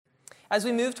As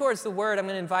we move towards the Word, I'm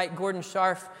going to invite Gordon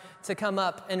Scharf to come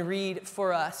up and read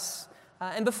for us.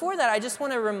 And before that, I just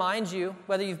want to remind you,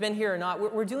 whether you've been here or not,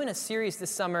 we're doing a series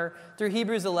this summer through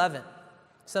Hebrews 11.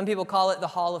 Some people call it the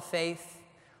Hall of Faith,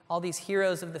 all these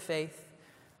heroes of the faith.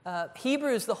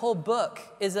 Hebrews, the whole book,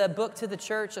 is a book to the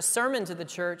church, a sermon to the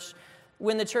church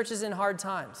when the church is in hard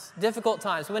times, difficult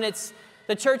times, when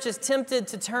the church is tempted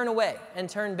to turn away and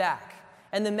turn back.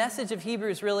 And the message of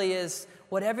Hebrews really is,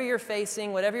 whatever you're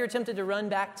facing, whatever you're tempted to run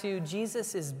back to,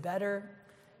 Jesus is better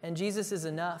and Jesus is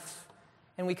enough.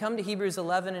 And we come to Hebrews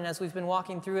 11, and as we've been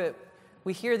walking through it,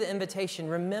 we hear the invitation.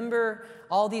 Remember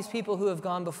all these people who have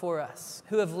gone before us,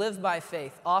 who have lived by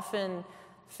faith, often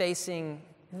facing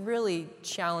really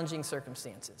challenging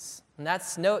circumstances. And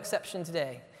that's no exception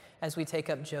today as we take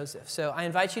up Joseph. So I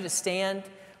invite you to stand,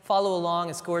 follow along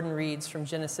as Gordon reads from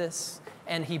Genesis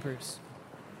and Hebrews.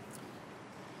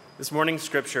 This morning's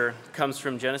scripture comes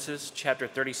from Genesis chapter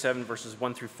 37, verses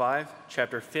 1 through 5,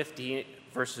 chapter 50,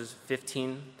 verses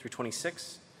 15 through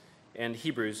 26, and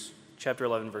Hebrews chapter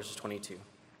 11, verses 22.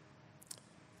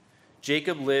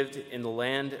 Jacob lived in the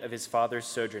land of his father's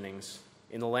sojournings,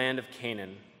 in the land of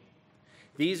Canaan.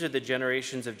 These are the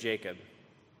generations of Jacob.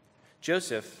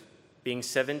 Joseph, being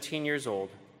 17 years old,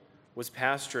 was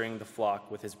pasturing the flock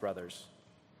with his brothers.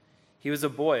 He was a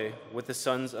boy with the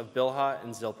sons of Bilhah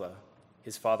and Zilpah,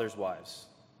 his father's wives.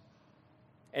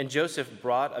 And Joseph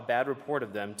brought a bad report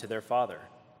of them to their father.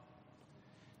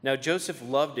 Now Israel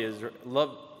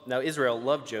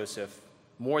loved Joseph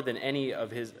more than any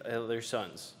of his other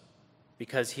sons,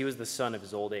 because he was the son of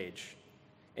his old age,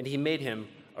 and he made him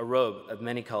a robe of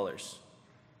many colors.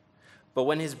 But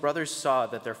when his brothers saw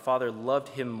that their father loved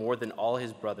him more than all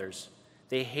his brothers,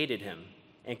 they hated him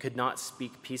and could not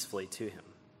speak peacefully to him.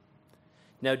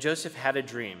 Now Joseph had a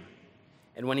dream,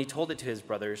 and when he told it to his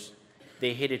brothers,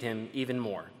 they hated him even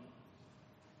more.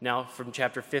 Now from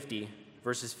chapter 50,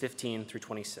 verses 15 through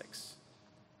 26.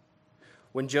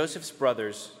 When Joseph's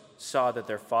brothers saw that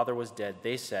their father was dead,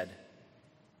 they said,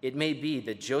 "It may be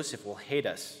that Joseph will hate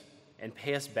us and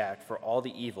pay us back for all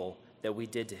the evil that we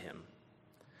did to him."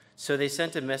 So they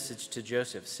sent a message to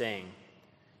Joseph, saying,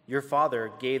 "Your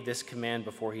father gave this command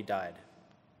before he died.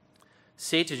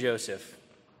 Say to Joseph,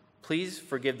 'Please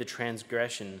forgive the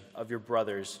transgression of your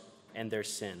brothers and their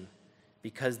sin,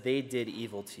 because they did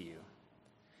evil to you.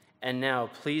 And now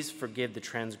please forgive the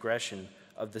transgression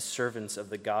of the servants of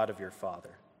the God of your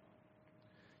father.'"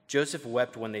 Joseph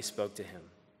wept when they spoke to him.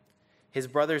 His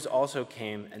brothers also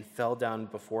came and fell down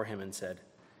before him and said,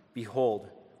 "Behold,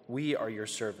 we are your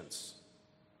servants."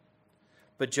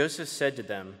 But Joseph said to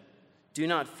them, "Do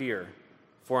not fear,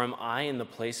 for am I in the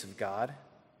place of God?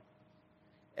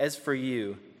 As for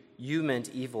you, you meant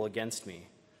evil against me,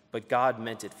 but God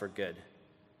meant it for good,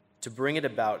 to bring it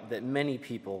about that many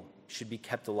people should be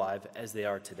kept alive as they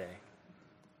are today.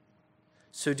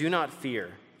 So do not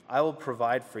fear, I will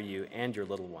provide for you and your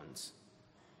little ones."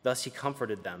 Thus he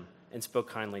comforted them and spoke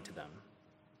kindly to them.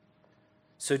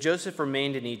 So Joseph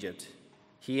remained in Egypt,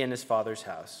 he and his father's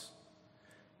house.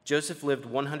 Joseph lived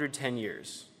 110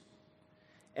 years,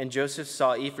 and Joseph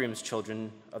saw Ephraim's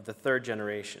children of the third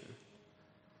generation.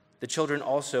 The children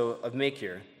also of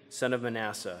Machir, son of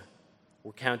Manasseh,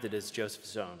 were counted as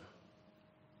Joseph's own.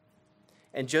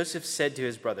 And Joseph said to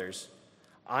his brothers,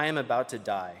 "I am about to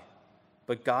die,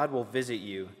 but God will visit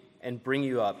you and bring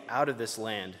you up out of this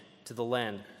land to the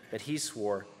land that he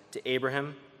swore to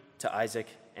Abraham, to Isaac,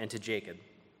 and to Jacob."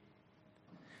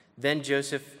 Then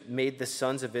Joseph made the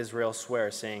sons of Israel swear,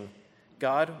 saying,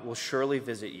 "God will surely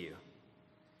visit you,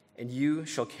 and you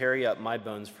shall carry up my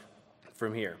bones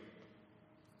from here."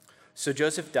 So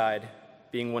Joseph died,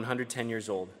 being 110 years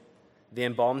old. They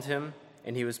embalmed him,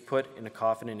 and he was put in a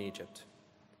coffin in Egypt.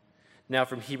 Now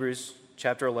from Hebrews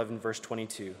chapter 11, verse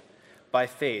 22. By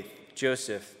faith,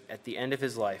 Joseph, at the end of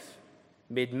his life,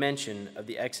 made mention of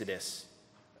the exodus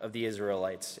of the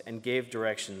Israelites and gave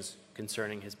directions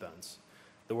concerning his bones.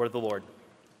 The word of the Lord.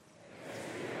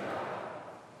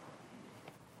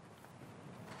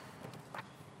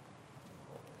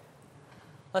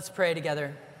 Let's pray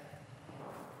together.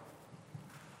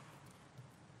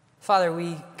 Father,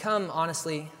 we come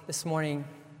honestly this morning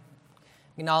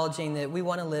acknowledging that we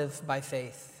want to live by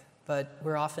faith, but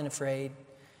we're often afraid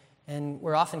and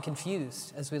we're often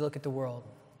confused as we look at the world.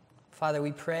 Father,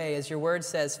 we pray, as your word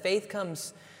says, faith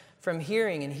comes from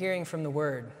hearing and hearing from the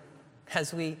word.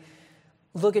 As we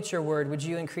look at your word, would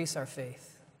you increase our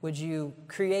faith? Would you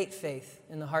create faith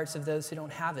in the hearts of those who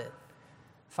don't have it?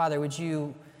 Father, would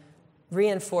you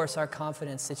reinforce our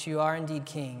confidence that you are indeed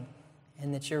king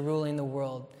and that you're ruling the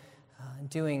world,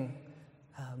 doing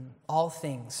all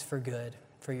things for good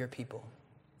for your people.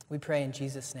 We pray in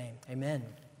Jesus' name. Amen.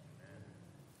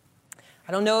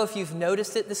 I don't know if you've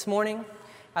noticed it this morning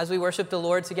as we worship the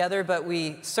Lord together, but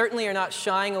we certainly are not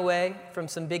shying away from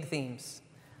some big themes,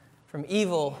 from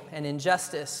evil and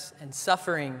injustice and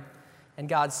suffering and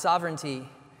God's sovereignty.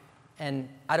 And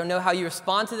I don't know how you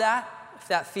respond to that, if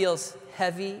that feels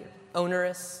heavy,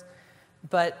 onerous,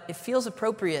 but it feels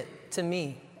appropriate to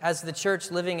me as the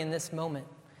church living in this moment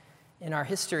in our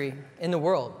history, in the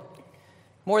world.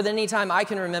 More than any time I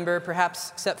can remember,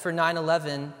 perhaps except for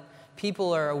 9/11,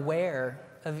 people are aware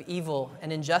of evil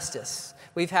and injustice.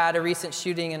 We've had a recent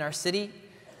shooting in our city.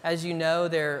 As you know,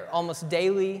 there are almost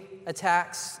daily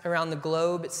attacks around the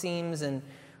globe, it seems, and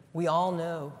we all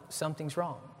know something's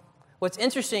wrong. What's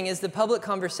interesting is the public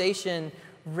conversation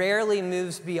rarely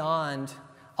moves beyond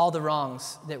all the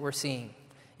wrongs that we're seeing.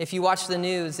 If you watch the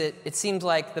news, it seems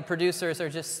like the producers are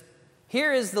just,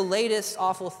 here is the latest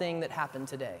awful thing that happened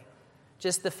today.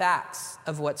 Just the facts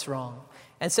of what's wrong.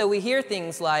 And so we hear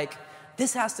things like,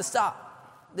 this has to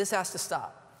stop. This has to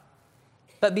stop.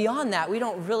 But beyond that, we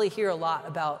don't really hear a lot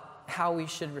about how we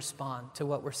should respond to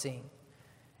what we're seeing.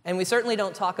 And we certainly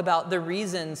don't talk about the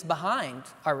reasons behind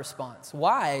our response.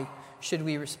 Why should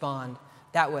we respond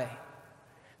that way?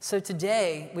 So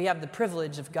today, we have the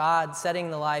privilege of God setting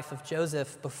the life of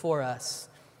Joseph before us.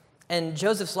 And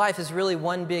Joseph's life is really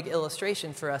one big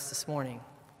illustration for us this morning.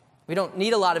 We don't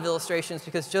need a lot of illustrations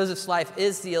because Joseph's life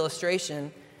is the illustration.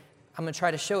 I'm going to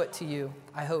try to show it to you.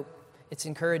 I hope it's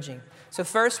encouraging. So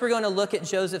first, we're going to look at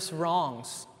Joseph's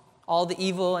wrongs, all the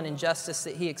evil and injustice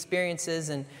that he experiences,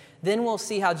 and then we'll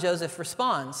see how Joseph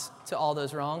responds to all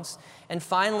those wrongs. And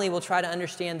finally, we'll try to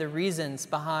understand the reasons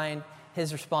behind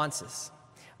his responses.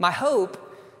 My hope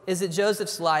is that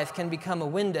Joseph's life can become a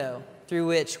window through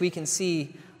which we can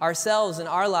see ourselves and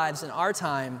our lives and our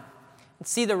time, and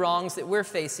see the wrongs that we're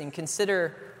facing,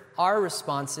 consider our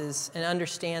responses, and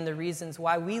understand the reasons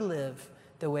why we live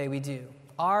the way we do.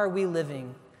 Are we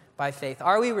living by faith?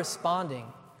 Are we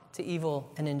responding to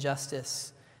evil and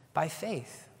injustice by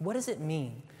faith? What does it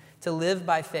mean to live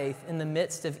by faith in the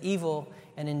midst of evil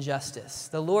and injustice?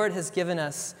 The Lord has given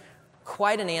us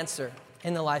quite an answer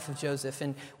in the life of Joseph.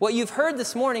 And what you've heard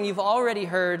this morning, you've already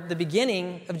heard the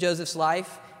beginning of Joseph's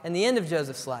life and the end of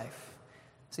Joseph's life.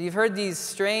 So you've heard these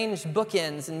strange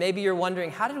bookends, and maybe you're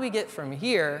wondering, how did we get from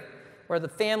here, where the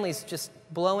family's just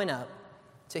blowing up,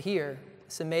 to here,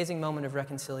 this amazing moment of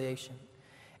reconciliation?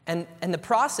 And the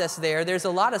process there's a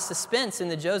lot of suspense in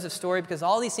the Joseph story because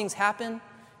all these things happen.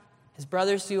 His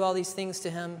brothers do all these things to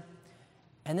him.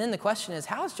 And then the question is,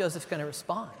 how is Joseph going to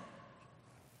respond?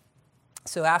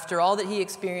 So after all that he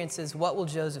experiences, what will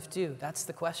Joseph do? That's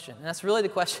the question. And that's really the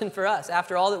question for us.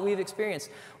 After all that we've experienced,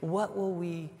 what will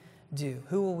we do?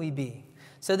 Who will we be?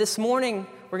 So this morning,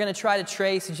 we're going to try to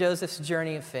trace Joseph's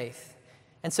journey of faith.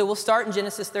 And so we'll start in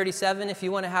Genesis 37 if you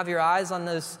want to have your eyes on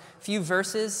those few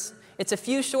verses. It's a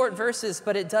few short verses,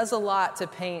 but it does a lot to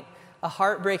paint a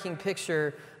heartbreaking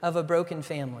picture of a broken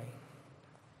family.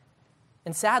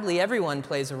 And sadly, everyone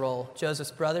plays a role.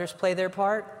 Joseph's brothers play their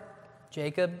part.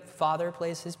 Jacob, father,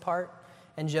 plays his part.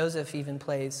 And Joseph even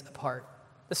plays a part.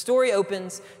 The story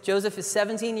opens. Joseph is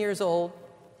 17 years old.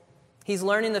 He's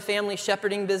learning the family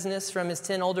shepherding business from his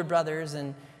 10 older brothers.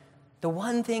 And the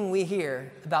one thing we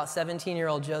hear about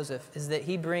 17-year-old Joseph is that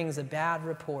he brings a bad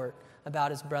report about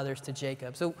his brothers to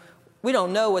Jacob. So we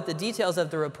don't know what the details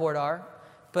of the report are,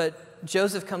 but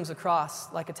Joseph comes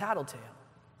across like a tattletale.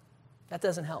 That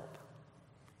doesn't help.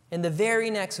 In the very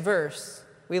next verse,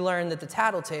 we learn that the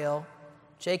tattletale,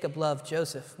 Jacob loved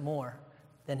Joseph more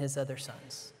than his other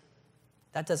sons.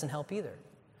 That doesn't help either.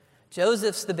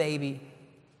 Joseph's the baby.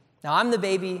 Now, I'm the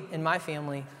baby in my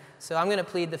family, so I'm going to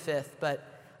plead the fifth, but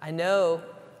I know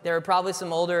there are probably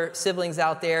some older siblings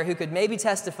out there who could maybe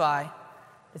testify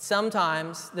that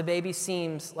sometimes the baby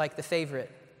seems like the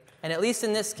favorite. And at least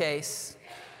in this case,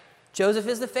 Joseph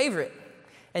is the favorite.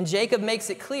 And Jacob makes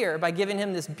it clear by giving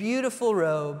him this beautiful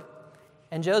robe,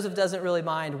 and Joseph doesn't really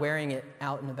mind wearing it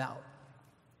out and about.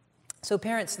 So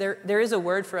parents, there is a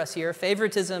word for us here.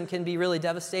 Favoritism can be really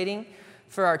devastating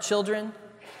for our children.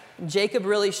 Jacob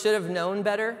really should have known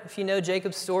better. If you know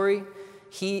Jacob's story,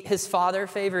 his father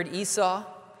favored Esau,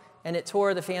 and it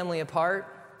tore the family apart.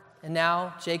 And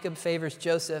now Jacob favors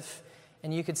Joseph,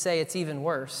 and you could say it's even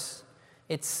worse.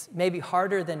 It's maybe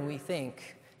harder than we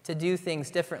think to do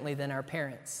things differently than our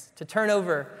parents, to turn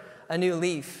over a new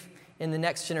leaf in the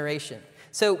next generation.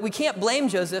 So we can't blame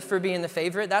Joseph for being the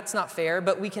favorite. That's not fair,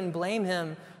 but we can blame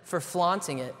him for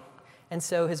flaunting it. And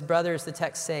so his brothers, the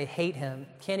text say, hate him,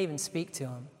 can't even speak to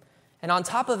him. And on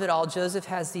top of it all, Joseph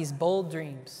has these bold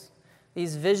dreams,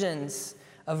 these visions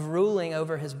of ruling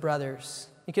over his brothers.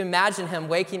 You can imagine him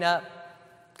waking up,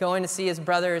 going to see his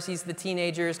brothers. He's the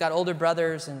teenager, he's got older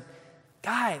brothers. And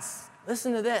guys,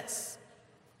 listen to this.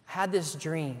 I had this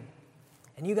dream,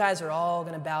 and you guys are all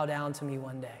going to bow down to me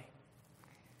one day.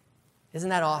 Isn't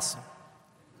that awesome?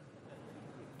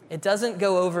 It doesn't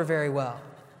go over very well.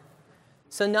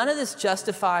 So none of this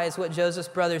justifies what Joseph's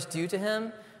brothers do to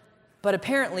him, but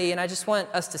apparently, and I just want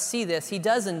us to see this, he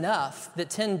does enough that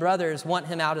 10 brothers want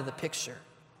him out of the picture.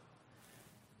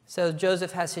 So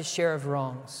Joseph has his share of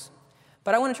wrongs.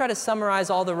 But I want to try to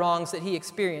summarize all the wrongs that he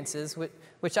experiences,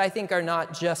 which I think are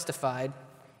not justified.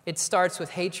 It starts with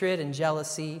hatred and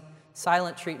jealousy,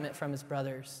 silent treatment from his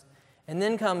brothers. And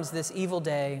then comes this evil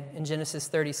day in Genesis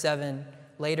 37,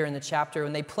 later in the chapter,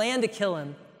 when they plan to kill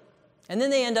him. And then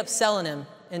they end up selling him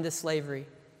into slavery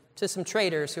to some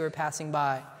traders who are passing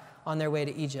by on their way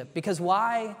to Egypt. Because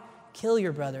why kill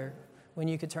your brother when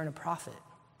you could turn a prophet?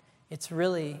 It's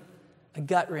really a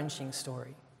gut-wrenching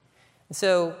story. And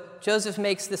so Joseph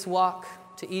makes this walk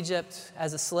to Egypt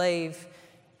as a slave,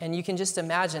 and you can just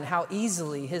imagine how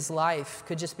easily his life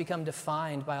could just become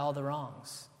defined by all the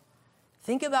wrongs.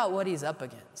 Think about what he's up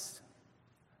against.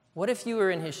 What if you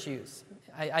were in his shoes?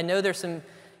 I know there's some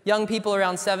young people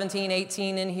around 17,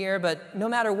 18 in here, but no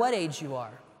matter what age you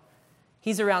are,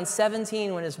 he's around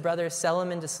 17 when his brothers sell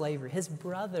him into slavery. His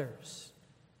brothers,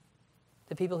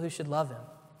 the people who should love him.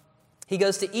 He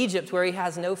goes to Egypt where he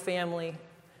has no family,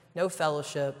 no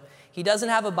fellowship. He doesn't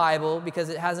have a Bible because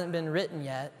it hasn't been written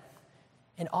yet.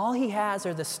 And all he has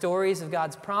are the stories of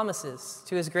God's promises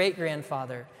to his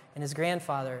great-grandfather and his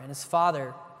grandfather and his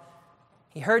father.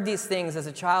 He heard these things as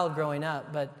a child growing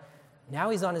up, but now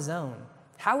he's on his own.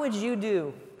 How would you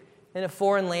do in a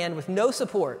foreign land with no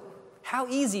support? How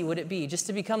easy would it be just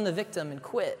to become the victim and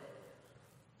quit?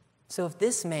 So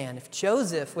if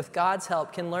Joseph, with God's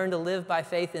help, can learn to live by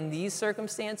faith in these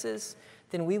circumstances,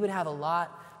 then we would have a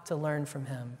lot to learn from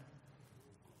him.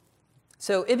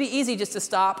 So it'd be easy just to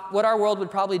stop. What our world would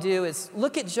probably do is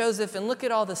look at Joseph and look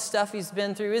at all the stuff he's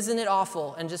been through. Isn't it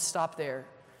awful? And just stop there.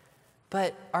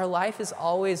 But our life is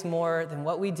always more than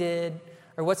what we did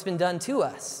or what's been done to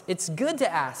us. It's good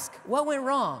to ask, what went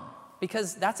wrong?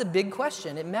 Because that's a big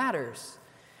question. It matters.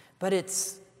 But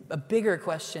it's a bigger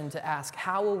question to ask,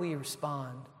 how will we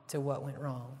respond to what went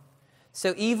wrong?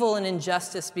 So evil and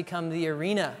injustice become the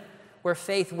arena where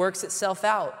faith works itself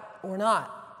out or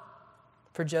not,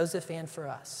 for Joseph and for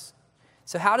us.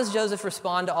 So how does Joseph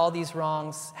respond to all these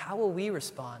wrongs? How will we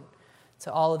respond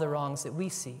to all of the wrongs that we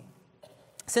see?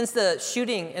 Since the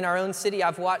shooting in our own city,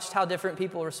 I've watched how different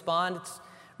people respond. It's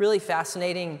really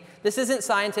fascinating. This isn't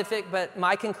scientific, but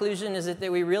my conclusion is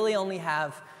that we really only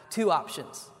have two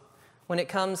options. When it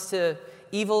comes to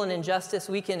evil and injustice,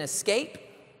 we can escape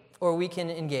or we can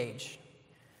engage.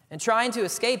 And trying to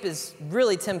escape is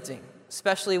really tempting,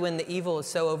 especially when the evil is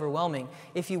so overwhelming.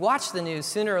 If you watch the news,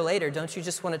 sooner or later, don't you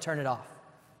just want to turn it off?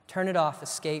 Turn it off,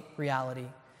 escape reality.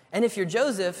 And if you're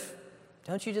Joseph,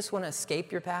 don't you just want to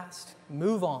escape your past?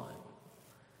 Move on.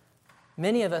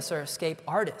 Many of us are escape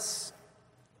artists,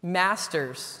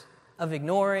 masters of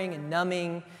ignoring and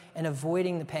numbing and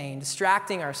avoiding the pain,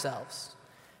 distracting ourselves.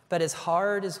 But as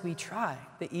hard as we try,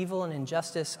 the evil and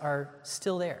injustice are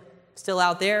still there, still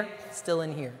out there, still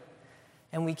in here.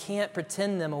 And we can't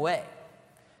pretend them away.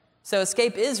 So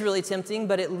escape is really tempting,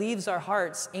 but it leaves our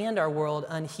hearts and our world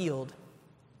unhealed.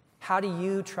 How do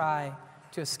you try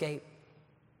to escape?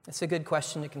 It's a good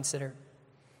question to consider.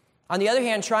 On the other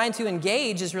hand, trying to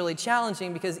engage is really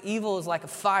challenging because evil is like a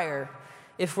fire.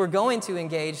 If we're going to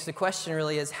engage, the question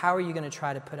really is, how are you going to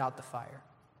try to put out the fire?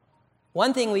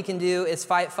 One thing we can do is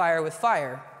fight fire with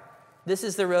fire. This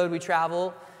is the road we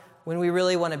travel when we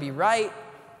really want to be right,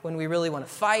 when we really want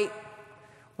to fight,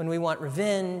 when we want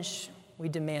revenge, we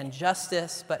demand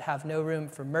justice but have no room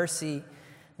for mercy.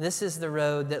 This is the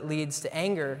road that leads to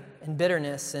anger and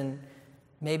bitterness, and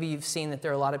maybe you've seen that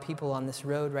there are a lot of people on this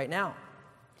road right now.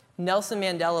 Nelson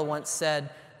Mandela once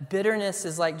said, "Bitterness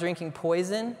is like drinking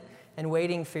poison and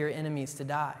waiting for your enemies to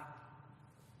die."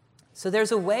 So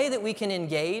there's a way that we can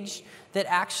engage that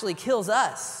actually kills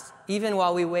us, even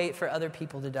while we wait for other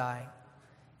people to die.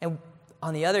 And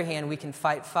on the other hand, we can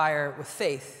fight fire with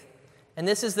faith. And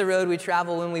this is the road we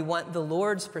travel when we want the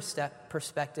Lord's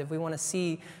perspective. We want to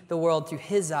see the world through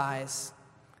His eyes.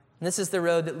 And this is the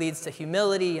road that leads to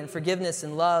humility and forgiveness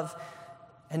and love.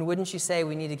 And wouldn't you say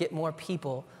we need to get more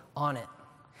people on it?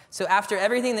 So after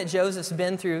everything that Joseph's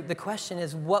been through, the question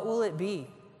is, what will it be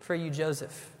for you,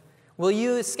 Joseph? Will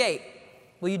you escape?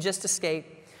 Will you just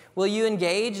escape? Will you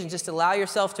engage and just allow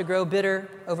yourself to grow bitter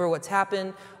over what's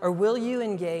happened? Or will you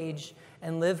engage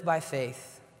and live by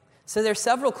faith? So there's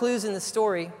several clues in the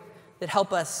story that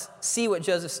help us see what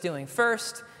Joseph's doing.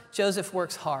 First, Joseph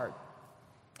works hard.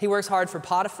 He works hard for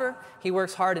Potiphar. He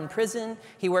works hard in prison.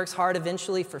 He works hard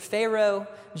eventually for Pharaoh.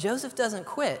 Joseph doesn't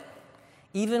quit,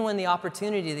 even when the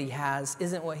opportunity that he has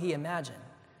isn't what he imagined.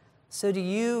 So do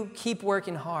you keep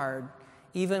working hard,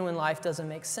 even when life doesn't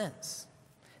make sense?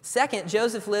 Second,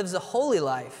 Joseph lives a holy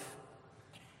life.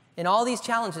 In all these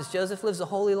challenges, Joseph lives a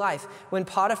holy life. When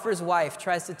Potiphar's wife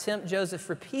tries to tempt Joseph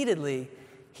repeatedly,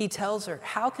 he tells her,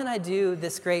 "How can I do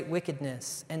this great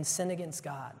wickedness and sin against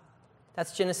God?"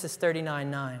 That's Genesis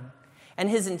 39:9. And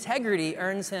his integrity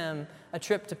earns him a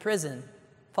trip to prison,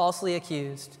 falsely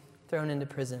accused, thrown into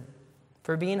prison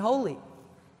for being holy.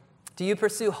 Do you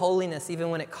pursue holiness even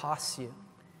when it costs you?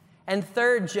 And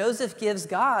third, Joseph gives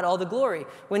God all the glory.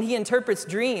 When he interprets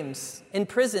dreams in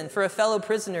prison for a fellow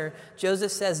prisoner,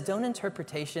 Joseph says, "Don't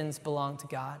interpretations belong to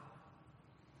God?"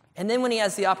 And then when he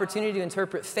has the opportunity to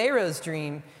interpret Pharaoh's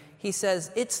dream, he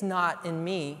says, "It's not in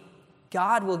me.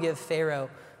 God will give Pharaoh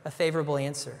a favorable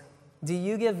answer." Do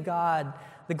you give God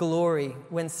the glory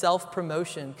when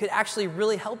self-promotion could actually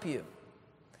really help you?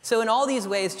 So in all these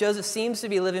ways, Joseph seems to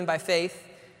be living by faith,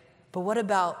 but what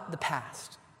about the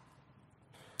past?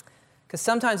 Because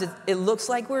sometimes it looks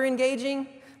like we're engaging,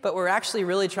 but we're actually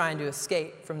really trying to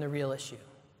escape from the real issue.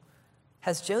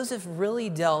 Has Joseph really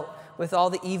dealt with all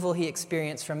the evil he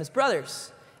experienced from his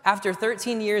brothers? After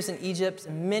 13 years in Egypt,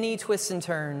 many twists and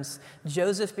turns,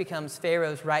 Joseph becomes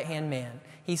Pharaoh's right-hand man.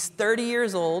 He's 30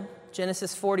 years old,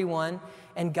 Genesis 41,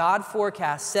 and God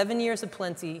forecasts 7 years of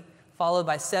plenty, followed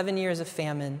by 7 years of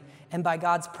famine. And by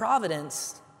God's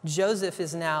providence, Joseph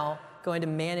is now going to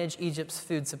manage Egypt's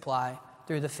food supply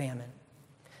through the famine.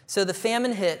 So the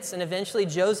famine hits, and eventually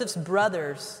Joseph's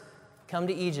brothers come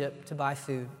to Egypt to buy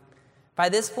food. By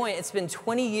this point, it's been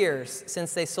 20 years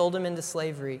since they sold him into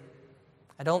slavery.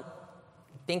 I don't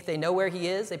think they know where he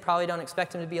is. They probably don't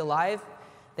expect him to be alive.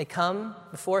 They come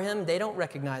before him. They don't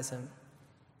recognize him.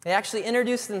 They actually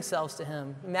introduce themselves to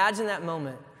him. Imagine that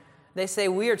moment. They say,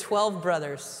 "We are 12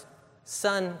 brothers,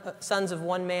 sons of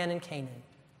one man in Canaan."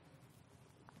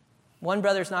 One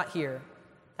brother's not here.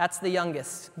 That's the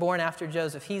youngest, born after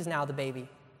Joseph. He's now the baby,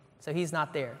 so he's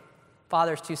not there.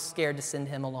 Father's too scared to send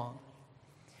him along.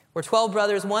 We're 12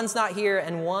 brothers. One's not here,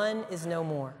 and one is no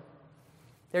more.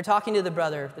 They're talking to the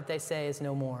brother that they say is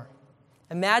no more.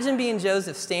 Imagine being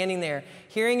Joseph standing there,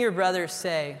 hearing your brothers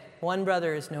say, "One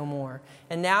brother is no more."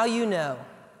 And now you know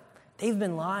they've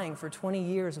been lying for 20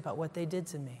 years about what they did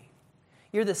to me.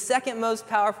 You're the second most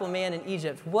powerful man in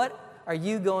Egypt. What are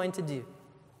you going to do?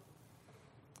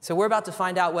 So we're about to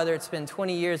find out whether it's been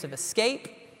 20 years of escape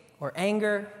or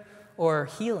anger or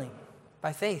healing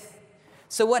by faith.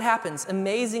 So what happens?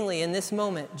 Amazingly, in this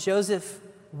moment, Joseph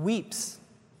weeps.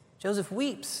 Joseph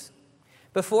weeps.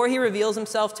 Before he reveals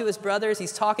himself to his brothers,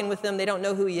 he's talking with them. They don't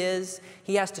know who he is.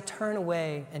 He has to turn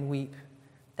away and weep.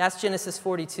 That's Genesis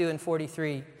 42 and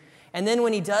 43. And then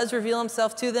when he does reveal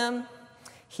himself to them,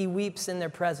 he weeps in their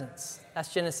presence.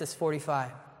 That's Genesis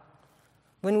 45.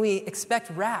 When we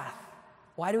expect wrath,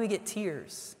 why do we get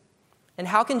tears? And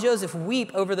how can Joseph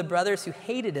weep over the brothers who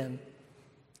hated him?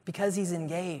 Because he's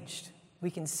engaged.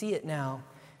 We can see it now.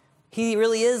 He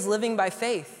really is living by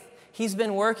faith. He's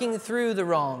been working through the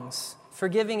wrongs,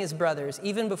 forgiving his brothers,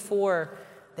 even before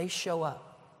they show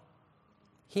up.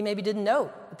 He maybe didn't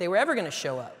know that they were ever going to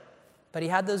show up, but he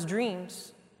had those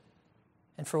dreams,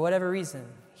 and for whatever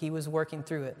reason, he was working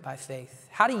through it by faith.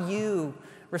 How do you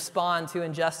respond to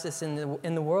injustice in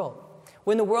the world?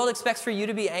 When the world expects for you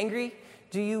to be angry,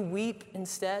 do you weep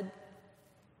instead?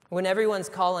 When everyone's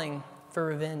calling for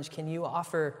revenge, can you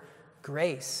offer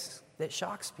grace that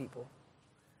shocks people?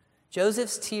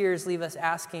 Joseph's tears leave us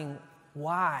asking,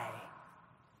 why?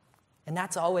 And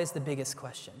that's always the biggest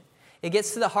question. It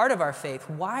gets to the heart of our faith.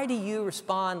 Why do you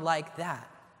respond like that?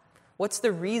 What's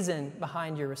the reason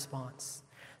behind your response?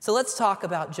 So let's talk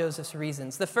about Joseph's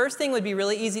reasons. The first thing would be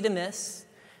really easy to miss.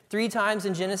 3 times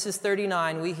in Genesis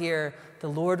 39, we hear, "The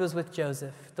Lord was with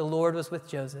Joseph. The Lord was with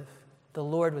Joseph. The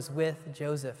Lord was with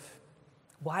Joseph."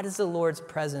 Why does the Lord's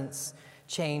presence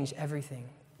change everything?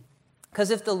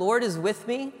 Because if the Lord is with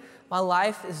me, my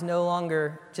life is no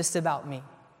longer just about me.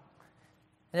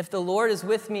 And if the Lord is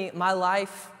with me, my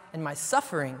life and my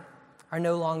suffering are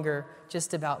no longer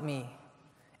just about me.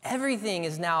 Everything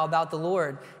is now about the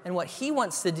Lord and what he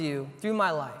wants to do through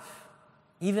my life,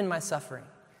 even my suffering.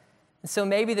 And so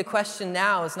maybe the question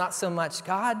now is not so much,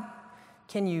 "God,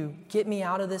 can you get me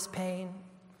out of this pain?"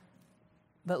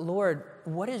 But Lord,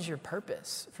 what is your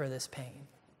purpose for this pain?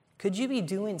 Could you be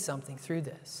doing something through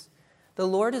this? The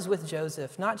Lord is with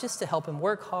Joseph, not just to help him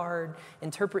work hard,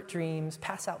 interpret dreams,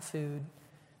 pass out food.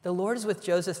 The Lord is with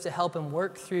Joseph to help him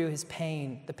work through his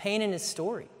pain, the pain in his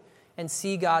story, and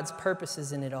see God's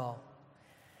purposes in it all.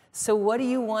 So what do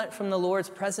you want from the Lord's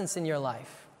presence in your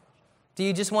life? Do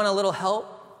you just want a little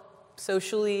help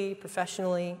socially,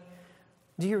 professionally?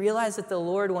 Do you realize that the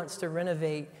Lord wants to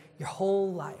renovate your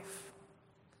whole life?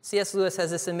 C.S. Lewis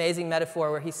has this amazing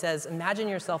metaphor where he says, imagine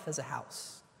yourself as a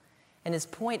house. And his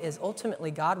point is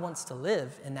ultimately God wants to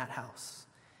live in that house.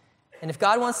 And if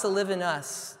God wants to live in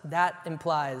us, that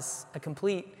implies a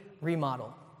complete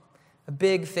remodel, a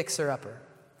big fixer-upper.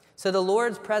 So the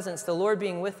Lord's presence, the Lord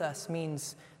being with us,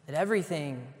 means that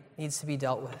everything needs to be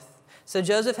dealt with. So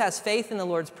Joseph has faith in the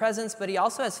Lord's presence, but he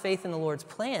also has faith in the Lord's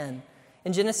plan.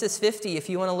 In Genesis 50, if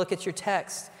you want to look at your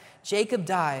text, Jacob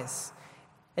dies,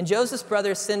 and Joseph's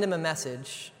brothers send him a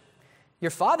message.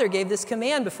 Your father gave this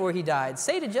command before he died.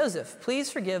 Say to Joseph,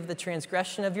 please forgive the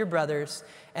transgression of your brothers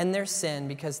and their sin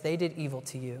because they did evil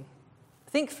to you.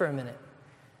 Think for a minute.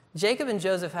 Jacob and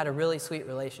Joseph had a really sweet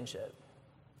relationship.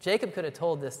 Jacob could have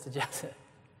told this to Joseph.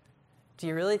 Do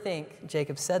you really think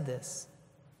Jacob said this?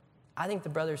 I think the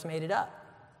brothers made it up.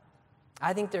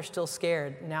 I think they're still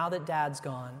scared. Now that Dad's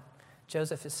gone,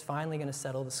 Joseph is finally going to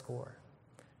settle the score.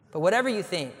 But whatever you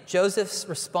think, Joseph's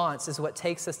response is what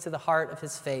takes us to the heart of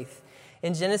his faith.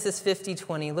 In Genesis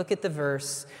 50:20, look at the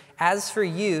verse. As for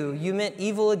you, you meant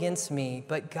evil against me,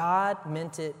 but God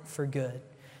meant it for good,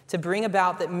 to bring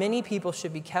about that many people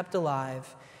should be kept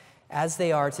alive as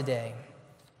they are today.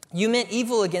 You meant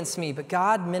evil against me, but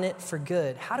God meant it for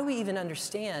good. How do we even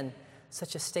understand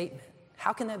such a statement?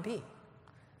 How can that be?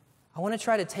 I want to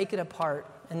try to take it apart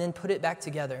and then put it back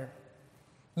together.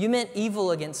 You meant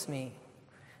evil against me.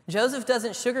 Joseph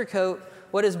doesn't sugarcoat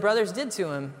what his brothers did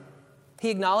to him. He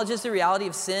acknowledges the reality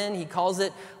of sin. He calls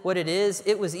it what it is.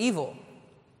 It was evil.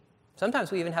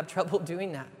 Sometimes we even have trouble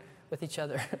doing that with each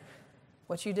other.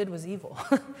 What you did was evil.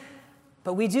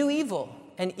 But we do evil,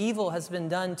 and evil has been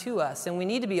done to us, and we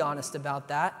need to be honest about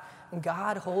that. And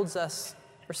God holds us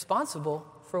responsible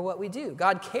for what we do.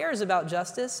 God cares about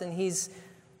justice, and he's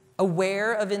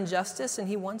aware of injustice, and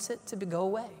he wants it to go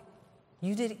away.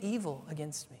 You did evil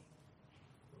against me.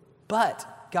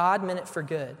 But God meant it for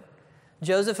good.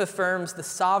 Joseph affirms the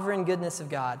sovereign goodness of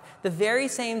God. The very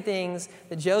same things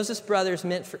that Joseph's brothers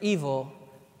meant for evil,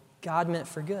 God meant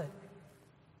for good.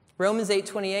 Romans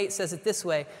 8:28 says it this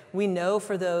way, we know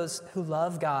for those who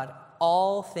love God,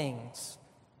 all things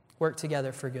work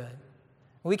together for good.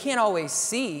 We can't always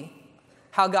see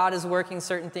how God is working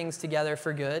certain things together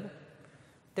for good.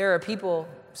 There are people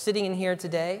sitting in here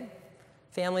today,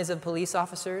 families of police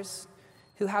officers,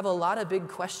 who have a lot of big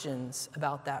questions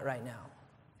about that right now.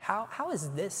 How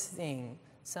is this thing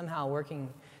somehow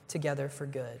working together for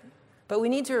good? But we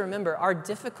need to remember our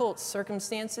difficult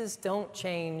circumstances don't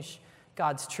change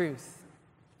God's truth.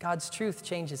 God's truth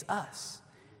changes us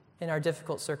in our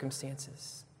difficult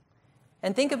circumstances.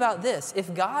 And think about this.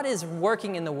 If God is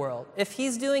working in the world, if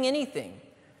he's doing anything,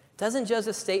 doesn't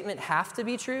Joseph's statement have to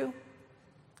be true?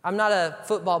 I'm not a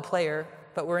football player,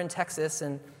 but we're in Texas,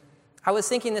 and I was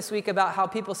thinking this week about how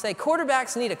people say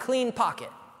quarterbacks need a clean pocket.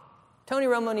 Tony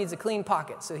Romo needs a clean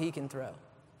pocket so he can throw.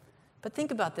 But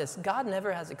think about this. God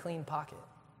never has a clean pocket.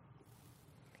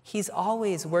 He's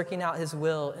always working out his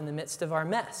will in the midst of our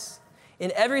mess.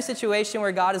 In every situation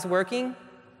where God is working,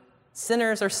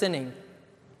 sinners are sinning.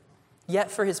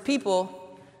 Yet for his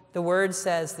people, the word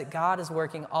says that God is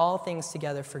working all things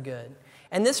together for good.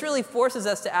 And this really forces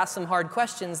us to ask some hard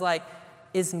questions like,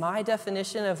 is my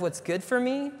definition of what's good for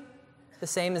me the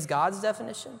same as God's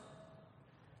definition?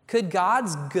 Could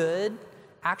God's good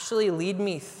actually lead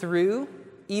me through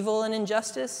evil and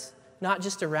injustice, not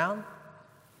just around?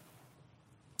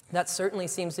 That certainly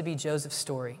seems to be Joseph's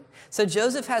story. So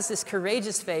Joseph has this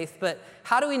courageous faith, but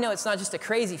how do we know it's not just a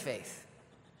crazy faith?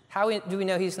 How do we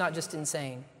know he's not just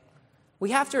insane?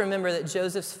 We have to remember that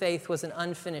Joseph's faith was an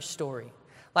unfinished story.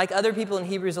 Like other people in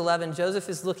Hebrews 11, Joseph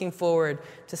is looking forward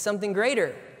to something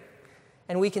greater.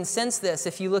 And we can sense this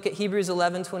if you look at Hebrews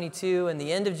 11:22 and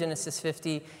the end of Genesis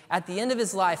 50. At the end of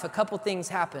his life, a couple things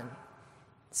happen.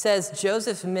 It says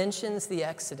Joseph mentions the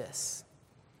Exodus.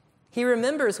 He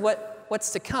remembers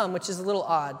what's to come, which is a little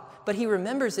odd, but he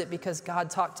remembers it because God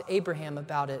talked to Abraham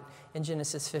about it in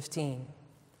Genesis 15.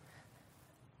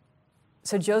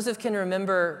 So Joseph can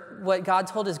remember what God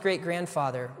told his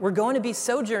great-grandfather. We're going to be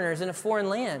sojourners in a foreign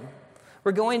land.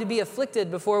 We're going to be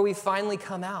afflicted before we finally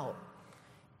come out.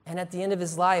 And at the end of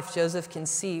his life, Joseph can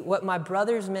see what my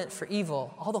brothers meant for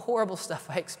evil, all the horrible stuff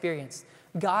I experienced,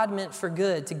 God meant for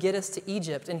good to get us to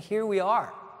Egypt. And here we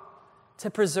are, to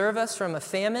preserve us from a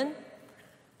famine,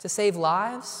 to save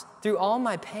lives. Through all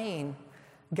my pain,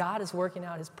 God is working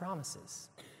out his promises.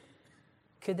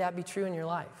 Could that be true in your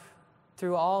life?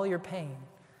 Through all your pain,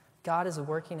 God is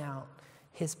working out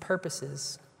his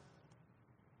purposes.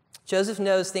 Joseph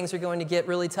knows things are going to get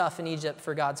really tough in Egypt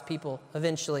for God's people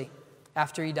eventually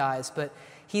after he dies, but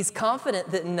he's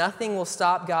confident that nothing will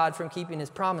stop God from keeping his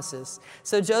promises.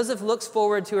 So Joseph looks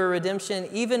forward to a redemption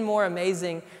even more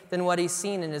amazing than what he's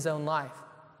seen in his own life.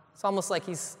 It's almost like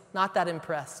he's not that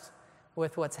impressed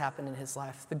with what's happened in his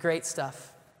life. The great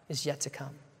stuff is yet to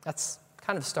come. That's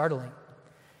kind of startling.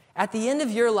 At the end of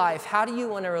your life, how do you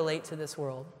want to relate to this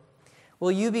world?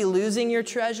 Will you be losing your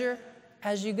treasure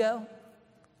as you go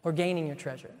or gaining your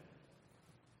treasure?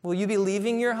 Will you be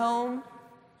leaving your home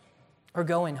or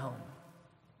going home?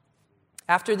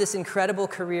 After this incredible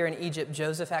career in Egypt,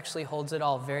 Joseph actually holds it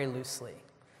all very loosely.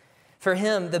 For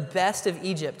him, the best of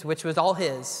Egypt, which was all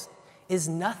his, is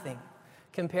nothing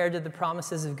compared to the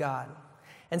promises of God.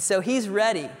 And so he's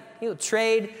ready. He'll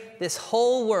trade this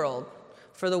whole world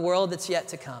for the world that's yet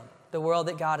to come, the world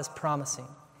that God is promising.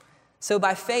 So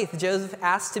by faith, Joseph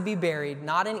asked to be buried,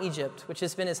 not in Egypt, which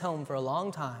has been his home for a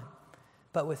long time,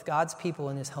 but with God's people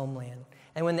in his homeland.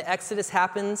 And when the Exodus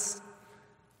happens,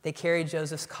 they carry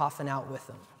Joseph's coffin out with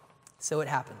them. So it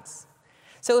happens.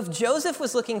 So if Joseph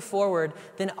was looking forward,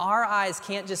 then our eyes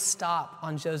can't just stop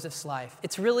on Joseph's life.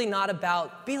 It's really not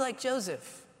about be like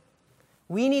Joseph.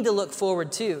 We need to look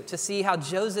forward too, to see how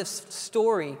Joseph's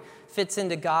story fits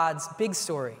into God's big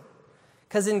story.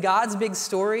 Because in God's big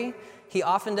story, he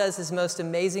often does his most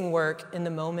amazing work in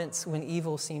the moments when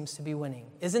evil seems to be winning.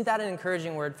 Isn't that an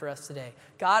encouraging word for us today?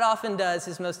 God often does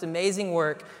his most amazing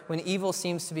work when evil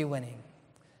seems to be winning.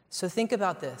 So think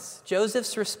about this.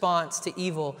 Joseph's response to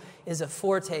evil is a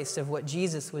foretaste of what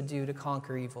Jesus would do to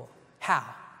conquer evil. How?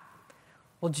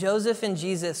 Well, Joseph and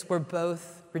Jesus were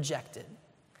both rejected.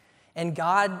 And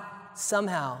God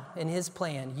somehow, in his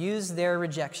plan, used their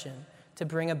rejection to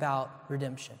bring about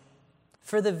redemption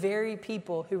for the very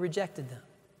people who rejected them.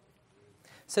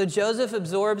 So Joseph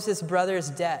absorbs his brother's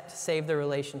debt to save the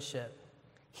relationship.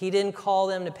 He didn't call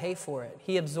them to pay for it.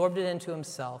 He absorbed it into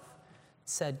himself.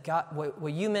 Said, God,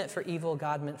 what you meant for evil,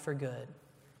 God meant for good.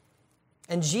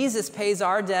 And Jesus pays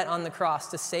our debt on the cross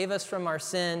to save us from our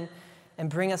sin and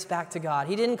bring us back to God.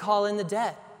 He didn't call in the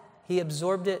debt. He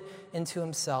absorbed it into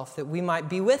himself that we might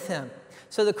be with him.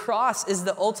 So the cross is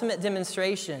the ultimate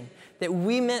demonstration that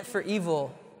we meant for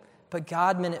evil, but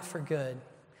God meant it for good.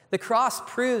 The cross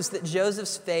proves that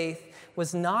Joseph's faith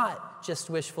was not just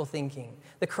wishful thinking.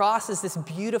 The cross is this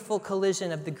beautiful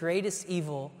collision of the greatest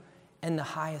evil and the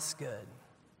highest good.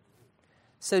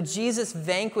 So Jesus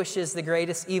vanquishes the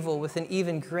greatest evil with an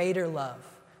even greater love.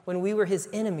 When we were his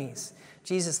enemies,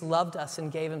 Jesus loved us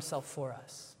and gave himself for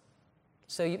us.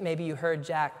 So maybe you heard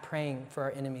Jack praying for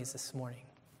our enemies this morning.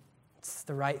 It's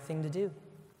the right thing to do.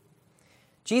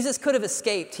 Jesus could have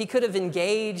escaped. He could have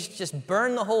engaged, just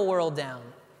burned the whole world down.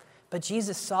 But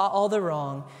Jesus saw all the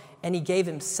wrong, and he gave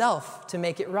himself to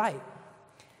make it right.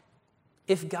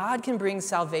 If God can bring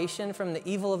salvation from the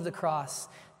evil of the cross,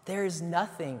 there is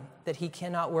nothing that he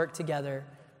cannot work together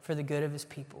for the good of his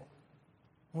people.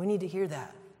 We need to hear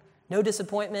that. No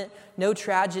disappointment, no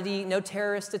tragedy, no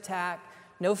terrorist attack,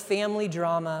 no family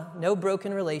drama, no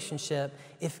broken relationship.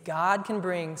 If God can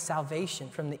bring salvation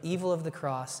from the evil of the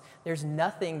cross, there's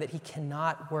nothing that he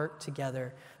cannot work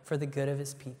together for the good of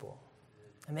his people.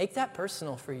 And make that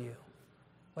personal for you.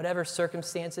 Whatever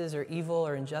circumstances or evil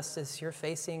or injustice you're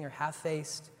facing or have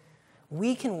faced,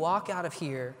 we can walk out of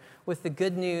here with the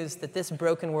good news that this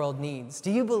broken world needs.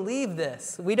 Do you believe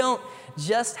this? We don't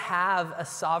just have a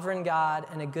sovereign God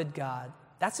and a good God.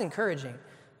 That's encouraging.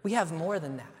 We have more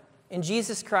than that. In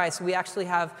Jesus Christ, we actually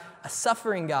have a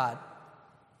suffering God.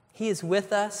 He is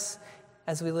with us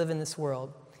as we live in this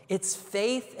world. It's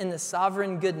faith in the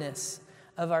sovereign goodness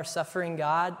of our suffering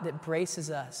God that braces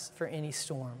us for any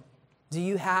storm. Do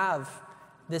you have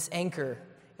this anchor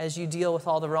as you deal with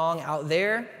all the wrong out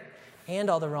there and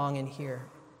all the wrong in here?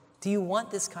 Do you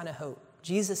want this kind of hope?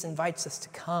 Jesus invites us to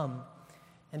come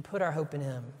and put our hope in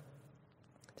him.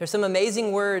 There's some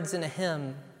amazing words in a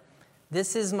hymn.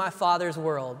 This is my Father's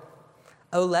world.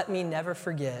 Oh, let me never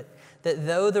forget that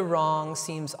though the wrong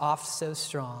seems oft so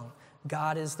strong,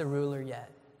 God is the ruler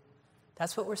yet.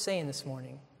 That's what we're saying this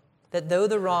morning. That though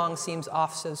the wrong seems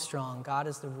oft so strong, God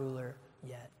is the ruler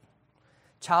yet.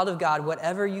 Child of God,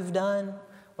 whatever you've done,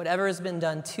 whatever has been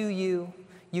done to you,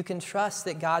 you can trust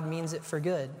that God means it for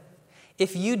good.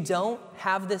 If you don't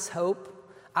have this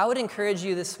hope, I would encourage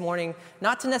you this morning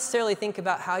not to necessarily think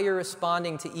about how you're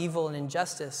responding to evil and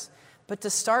injustice, but to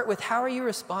start with how are you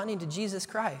responding to Jesus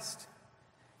Christ?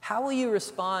 How will you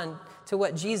respond to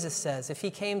what Jesus says if he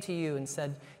came to you and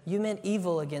said, you meant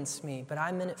evil against me, but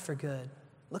I meant it for good.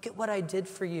 Look at what I did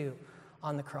for you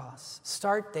on the cross.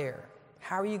 Start there.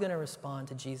 How are you going to respond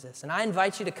to Jesus? And I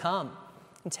invite you to come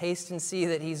and taste and see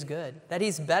that he's good, that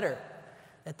he's better,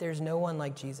 that there's no one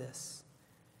like Jesus.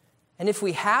 And if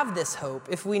we have this hope,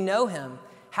 if we know him,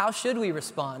 how should we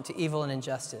respond to evil and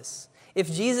injustice?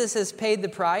 If Jesus has paid the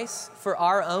price for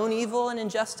our own evil and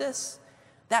injustice,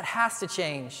 that has to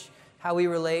change how we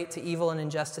relate to evil and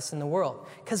injustice in the world,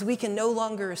 because we can no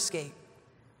longer escape.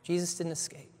 Jesus didn't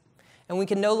escape. And we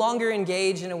can no longer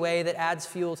engage in a way that adds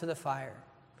fuel to the fire.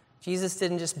 Jesus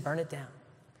didn't just burn it down.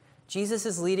 Jesus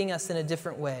is leading us in a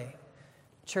different way.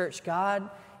 Church, God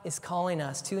is calling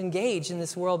us to engage in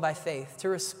this world by faith, to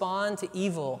respond to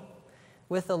evil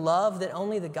with a love that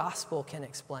only the gospel can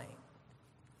explain.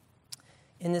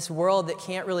 In this world that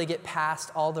can't really get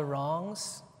past all the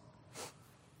wrongs,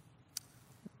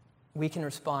 we can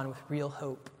respond with real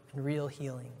hope and real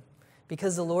healing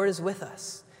because the Lord is with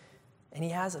us and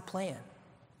he has a plan.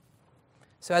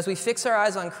 So as we fix our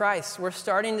eyes on Christ, we're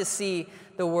starting to see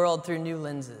the world through new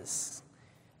lenses.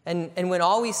 And when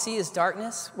all we see is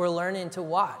darkness, we're learning to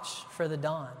watch for the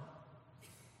dawn.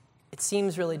 It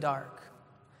seems really dark,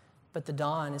 but the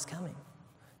dawn is coming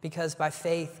because by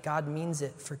faith, God means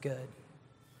it for good.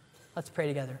 Let's pray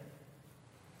together.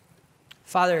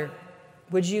 Father,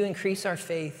 would you increase our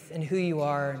faith in who you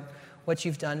are and what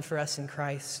you've done for us in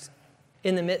Christ?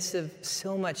 In the midst of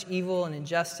so much evil and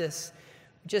injustice,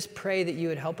 just pray that you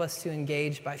would help us to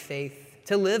engage by faith,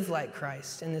 to live like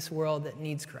Christ in this world that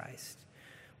needs Christ.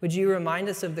 Would you remind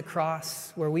us of the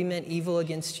cross where we meant evil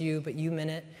against you, but you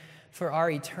meant it for our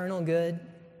eternal good?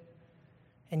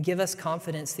 And give us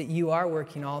confidence that you are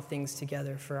working all things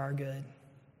together for our good.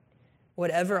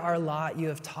 Whatever our lot, you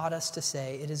have taught us to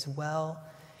say, it is well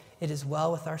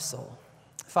with our soul.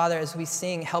 Father, as we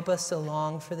sing, help us to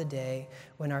long for the day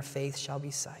when our faith shall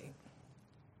be sight.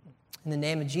 In the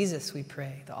name of Jesus we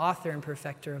pray, the author and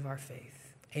perfecter of our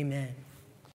faith. Amen.